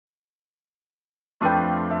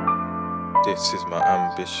This is my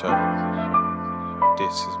ambition.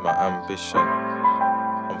 This is my ambition.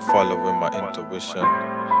 I'm following my intuition.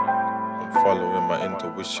 I'm following my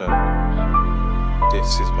intuition.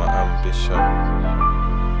 This is my ambition.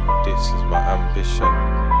 This is my ambition.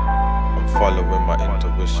 I'm following my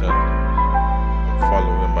intuition. I'm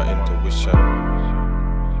following my intuition.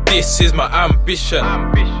 This is my ambition.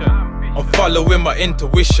 I'm following my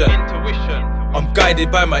intuition. I'm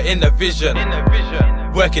guided by my inner vision.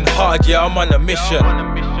 Working hard, yeah, I'm on a mission.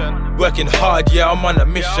 Working hard, yeah, I'm on a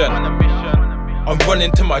mission. I'm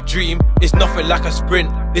running to my dream. It's nothing like a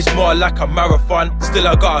sprint, it's more like a marathon. Still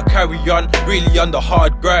I gotta carry on, really on the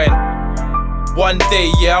hard grind. One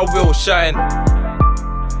day, yeah, I will shine.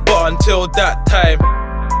 But until that time,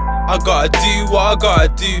 I gotta do what I gotta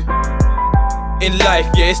do. In life,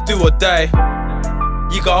 yeah, it's do or die.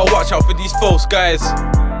 You gotta watch out for these false guys.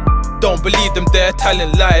 Don't believe them, they're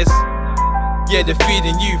telling lies. Yeah, they're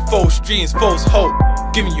feeding you false dreams, false hope,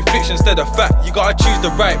 giving you fiction instead of fact. You gotta choose the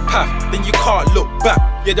right path, then you can't look back.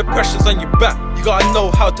 Yeah, the pressure's on your back. You gotta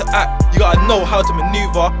know how to act, you gotta know how to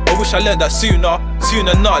maneuver. I wish I learned that sooner,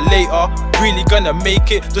 not later. Really gonna make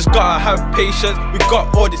it, just gotta have patience. We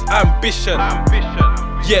got all this ambition.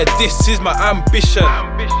 Yeah, this is my ambition.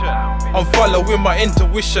 I'm following my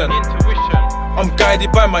intuition. I'm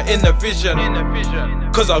guided by my inner vision.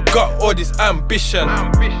 Cause I got all this ambition.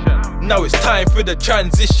 Now it's time for the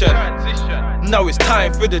transition. Now it's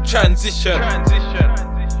time for the transition.